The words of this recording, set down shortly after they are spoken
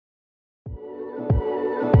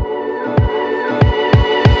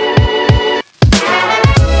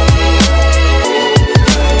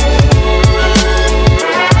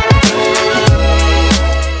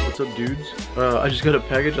I just got a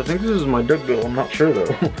package. I think this is my Duckbill. I'm not sure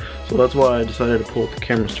though. So that's why I decided to pull up the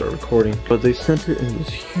camera and start recording. But they sent it in this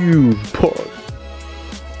huge pod.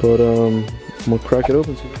 But I'm gonna crack it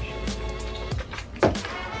open.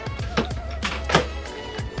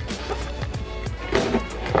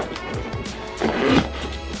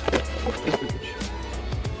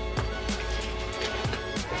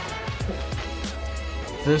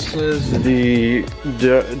 This is the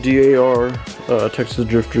DAR Texas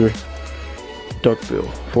Drifter Duckbill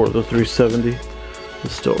for the 370.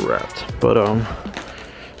 It's still wrapped, but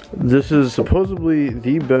this is supposedly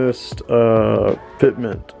the best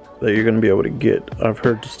fitment that you're going to be able to get. I've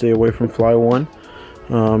heard to stay away from Fly One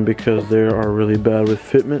because they are really bad with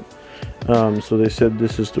fitment. So they said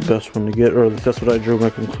this is the best one to get, or that's what I drew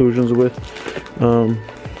my conclusions with.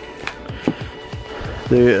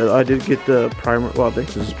 I did get the primer. Well, I think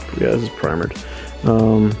this is primered.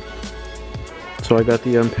 So I got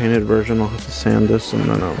the unpainted version. I'll have to sand this and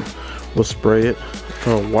then we'll spray it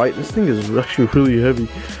white. This thing is actually really heavy.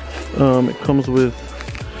 It comes with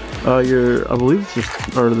I believe it's just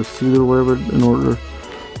part of the seal or whatever, in order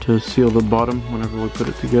to seal the bottom whenever we put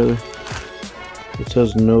it together. It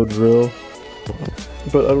says no drill,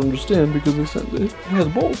 but I don't understand because they sent it has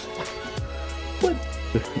bolts. What?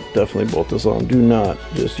 Definitely bolt this on. Do not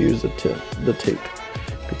just use the tape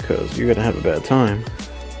because you're gonna have a bad time.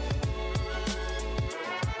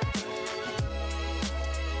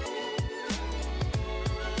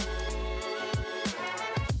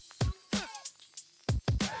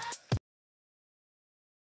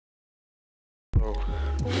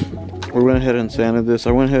 We went ahead and sanded this.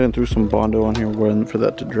 I went ahead and threw some Bondo on here for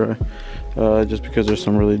that to dry, just because there's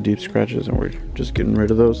some really deep scratches and we're just getting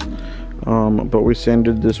rid of those. But we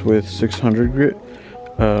sanded this with 600 grit,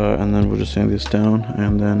 and then we'll just sand this down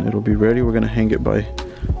and then it'll be ready. We're gonna hang it by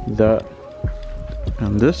that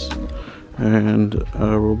and this, and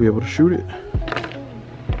we'll be able to shoot it.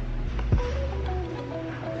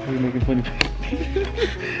 Are you making funny faces?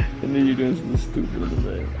 And then you're doing something stupid in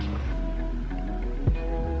the back.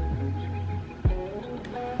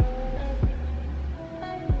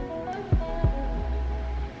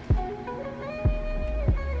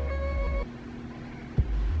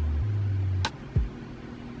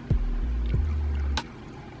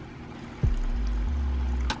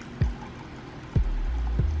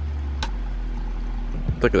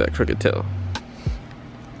 Look at that crooked tail.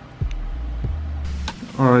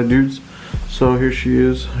 Alright dudes, so here she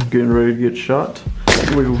is getting ready to get shot.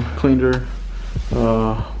 We cleaned her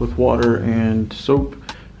with water and soap,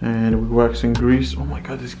 and we wax and grease. Oh my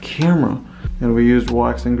god, this camera. And we used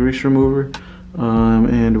wax and grease remover,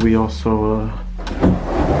 and we also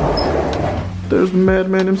there's the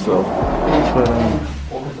madman himself. But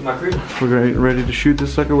welcome to my crib. We're ready to shoot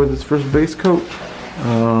this sucker with its first base coat.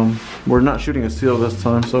 We're not shooting a seal this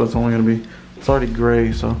time, so it's only gonna be, it's already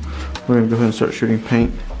gray, so we're gonna go ahead and start shooting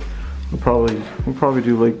paint. We'll probably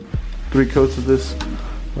do like 3 coats of this,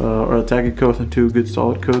 or a tacky coat and 2 good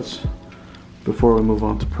solid coats before we move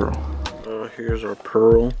on to pearl. Here's our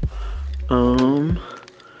pearl.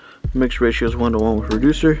 Mix ratio is 1:1 with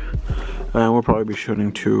reducer, and we'll probably be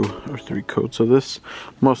shooting 2 or 3 coats of this,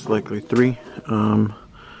 most likely 3.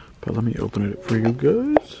 But let me open it for you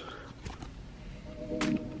guys.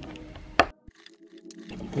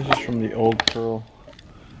 This is from the old pearl,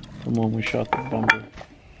 from when we shot the bumper.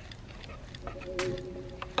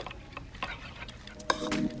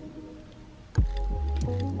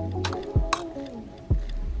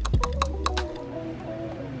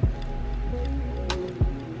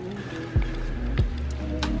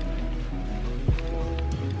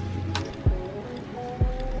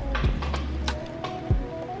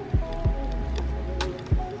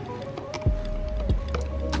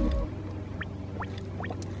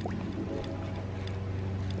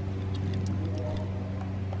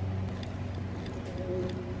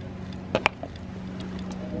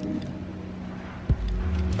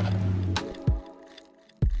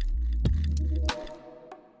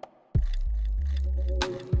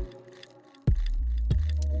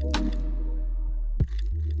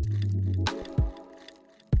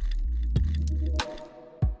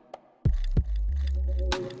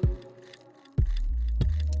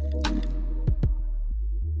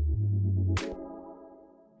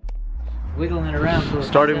 Wiggling around for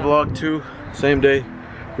Starting vlog 2, same day.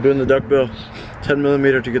 We're doing the Duckbill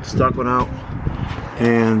 10mm to get the stock one out.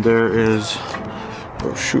 And there is,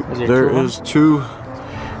 oh shoot, there is 2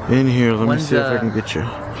 in here. Let me see if I can get you.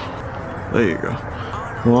 There you go.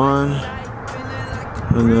 1,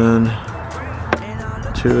 and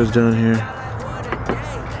then 2 is down here.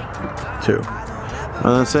 2.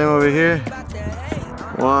 And then same over here.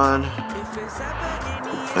 1,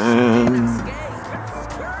 and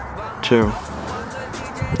 2.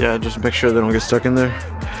 Yeah, just make sure they don't get stuck in there.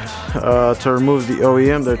 To remove the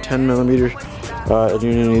OEM, they're 10mm, and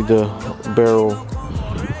you need the barrel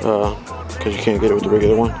because you can't get it with the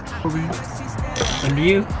regular one. Under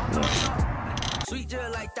you?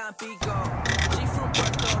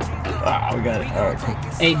 Ah, we got it. Alright, cool.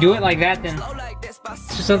 Hey, do it like that then. Or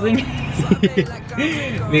something.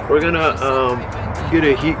 We're gonna get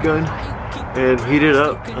a heat gun and heat it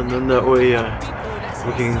up, and then that way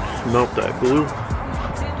we can melt that glue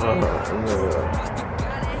and then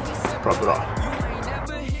prop it off.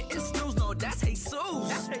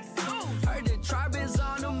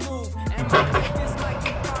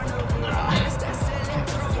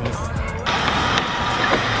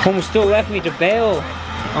 Home still left me to bail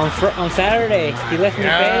on Saturday. He left me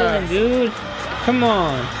bailing, dude. Come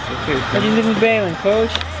on. Okay. Why'd you leave me bailing, coach?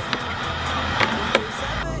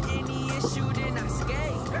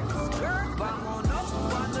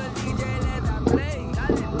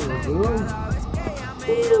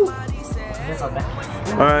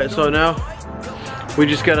 Alright, so now we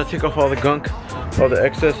just gotta take off all the gunk, all the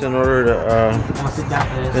excess in order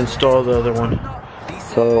to install the other one.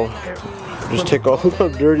 So just take off, look how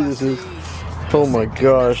dirty this is. Oh my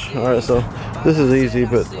gosh. Alright, so this is easy,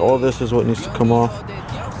 but all this is what needs to come off.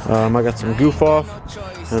 I got some Goof Off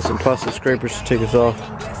and some plastic scrapers to take this off.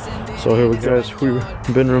 So here we go, guys. We've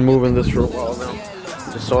been removing this for a while now.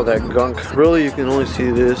 Just all that gunk. Really, you can only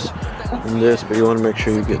see this and this, but you want to make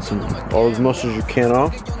sure you get as much as you can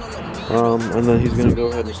off. And then he's gonna go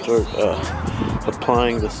ahead and start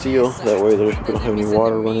applying the seal. That way, we don't have any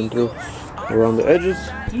water running through around the edges.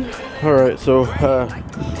 All right, so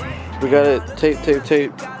we got it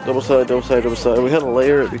tape, double side. We had to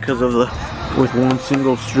layer it because of with one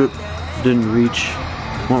single strip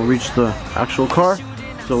won't reach the actual car.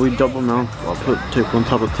 So we double now. I'll put tape on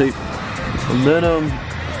top of tape, and then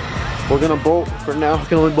we're gonna bolt. For now, I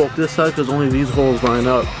can only bolt this side because only these holes line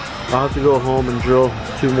up. I'll have to go home and drill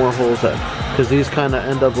 2 more holes because these kind of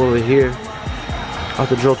end up over here. I'll have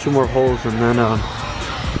to drill 2 more holes and then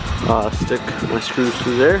stick my screws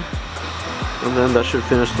through there, and then that should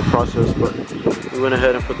finish the process. But we went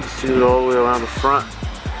ahead and put the seal all the way around the front,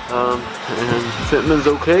 and fitment's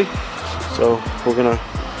okay. So we're gonna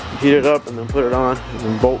heat it up and then put it on and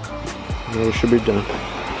then bolt, and then it should be done.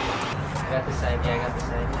 I got this side, yeah, I got this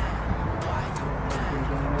side.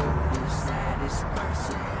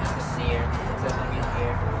 Here, this one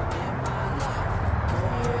here.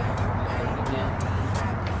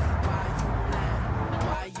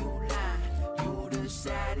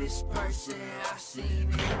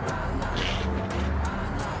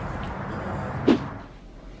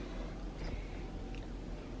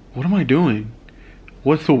 What am I doing?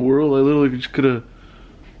 What the world? I literally just could have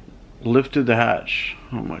lifted the hatch.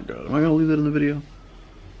 Oh my god. Am I gonna leave that in the video?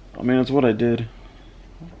 I mean, that's what I did.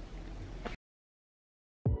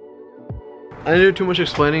 I didn't do too much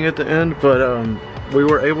explaining at the end, but we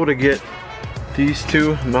were able to get these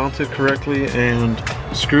 2 mounted correctly and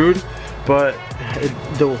screwed, but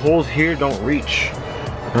the holes here don't reach.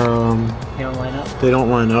 They don't line up? They don't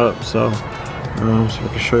line up, so I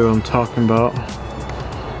can show you what I'm talking about.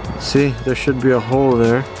 See, there should be a hole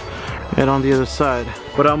there, and on the other side.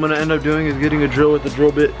 What I'm gonna end up doing is getting a drill with the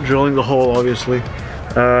drill bit, drilling the hole obviously,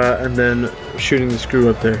 and then shooting the screw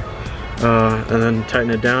up there, and then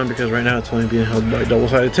tighten it down because right now it's only being held by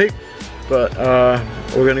double-sided tape. But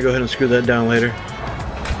we're gonna go ahead and screw that down later.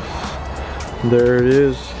 There it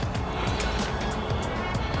is.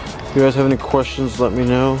 If you guys have any questions, let me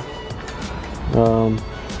know.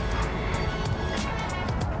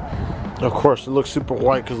 Of course, it looks super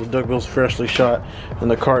white because the Duckbill's freshly shot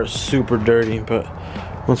and the car is super dirty, but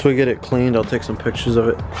once we get it cleaned, I'll take some pictures of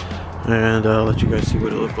it and let you guys see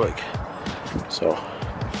what it looked like. So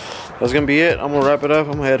that's gonna be it. I'm gonna wrap it up.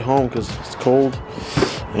 I'm gonna head home because it's cold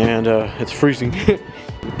and it's freezing.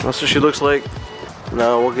 That's what she looks like.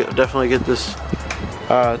 We'll definitely get this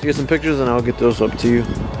to get some pictures, and I'll get those up to you,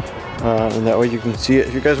 and that way you can see it.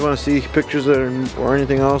 If you guys want to see pictures or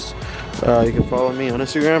anything else, you can follow me on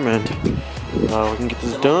Instagram, and we can get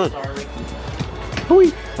this done. All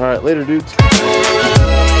right, later, dudes.